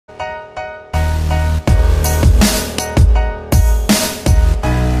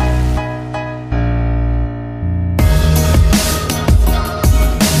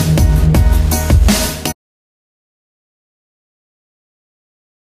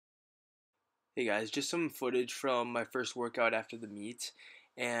Hey guys, just some footage from my first workout after the meet,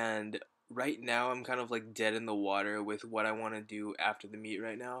 and right now I'm kind of like dead in the water with what I want to do after the meet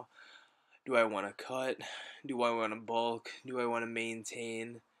right now. Do I want to cut? Do I want to bulk? Do I want to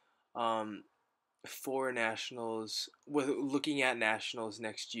maintain? Um, for nationals, with looking at nationals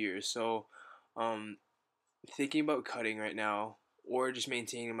next year. So, um, thinking about cutting right now, or just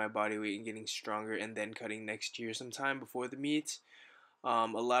maintaining my body weight and getting stronger, and then cutting next year sometime before the meet. A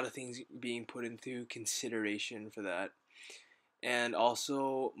lot of things being put into consideration for that. And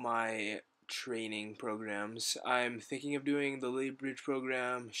also my training programs. I'm thinking of doing the Lilliebridge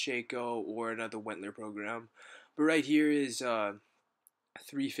program, Sheiko, or another Wendler program. But right here is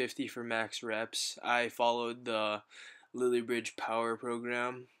 350 for max reps. I followed the Lilliebridge Power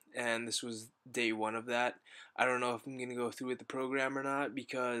program, and this was day one of that. I don't know if I'm gonna go through with the program or not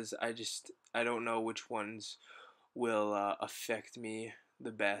because I don't know which ones will affect me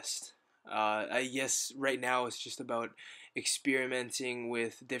the best. I guess right now it's just about experimenting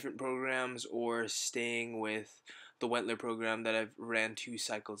with different programs or staying with the Wentler program that I've ran 2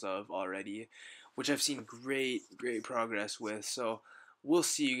 cycles of already, which I've seen great progress with. So we'll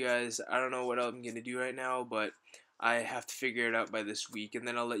see, you guys. I don't know what I'm gonna do right now, but I have to figure it out by this week, and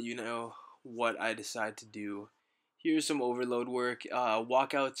then I'll let you know what I decide to do. Here's some overload work.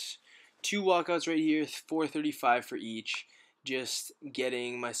 Walkouts, 2 walkouts right here, 435 for each. Just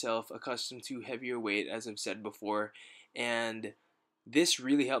getting myself accustomed to heavier weight, as I've said before, and this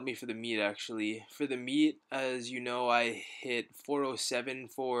really helped me for the meet. Actually, for the meet, as you know, I hit 407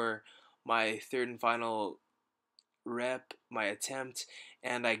 for my third and final rep, my attempt,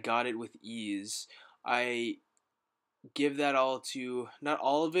 and I got it with ease. I give that all to, not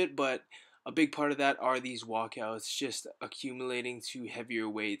all of it, but a big part of that are these walkouts, just accumulating to heavier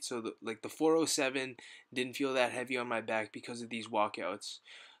weight. So like the 407 didn't feel that heavy on my back because of these walkouts.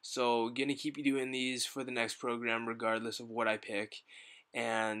 So gonna keep doing these for the next program regardless of what I pick.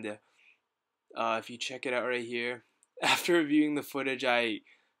 And if you check it out right here, after reviewing the footage, I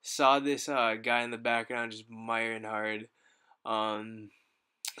saw this guy in the background just miring hard. Um,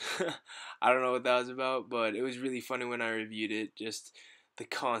 I don't know what that was about, but it was really funny when I reviewed it. Just the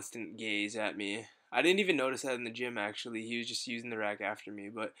constant gaze at me. I didn't even notice that in the gym, actually. He was just using the rack after me.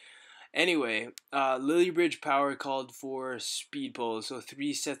 But anyway, Lilliebridge Power called for speed pulls, so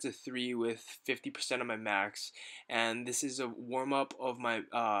 3 sets of 3 with 50% of my max. And this is a warm up of my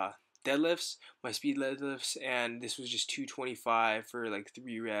deadlifts, my speed deadlifts, and this was just 225 for like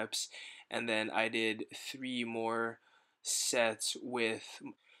 3 reps. And then I did 3 more sets with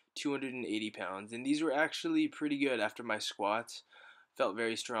 280 pounds, and these were actually pretty good after my squats. Felt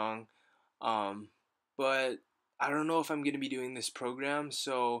very strong. Um, but I don't know if I'm going to be doing this program,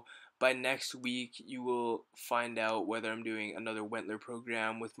 so by next week you will find out whether I'm doing another Wentler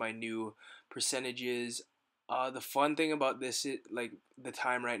program with my new percentages. The fun thing about this, like the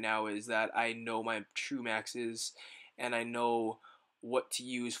time right now, is that I know my true maxes and I know what to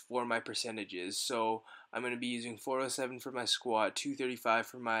use for my percentages. So I'm going to be using 407 for my squat, 235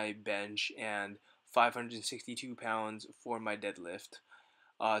 for my bench, and 562 pounds for my deadlift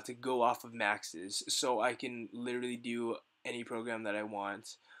to go off of maxes. So I can literally do any program that I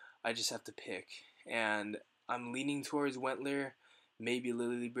want. I just have to pick. And I'm leaning towards Wentler, maybe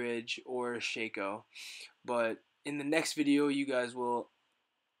Lilliebridge, or Sheiko. But in the next video, you guys will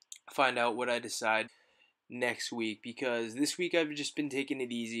find out what I decide next week, because this week I've just been taking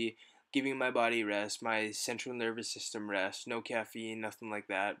it easy, giving my body rest, my central nervous system rest, no caffeine, nothing like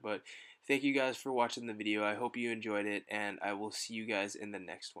that. But thank you guys for watching the video. I hope you enjoyed it, and I will see you guys in the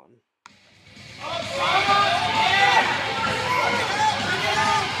next one.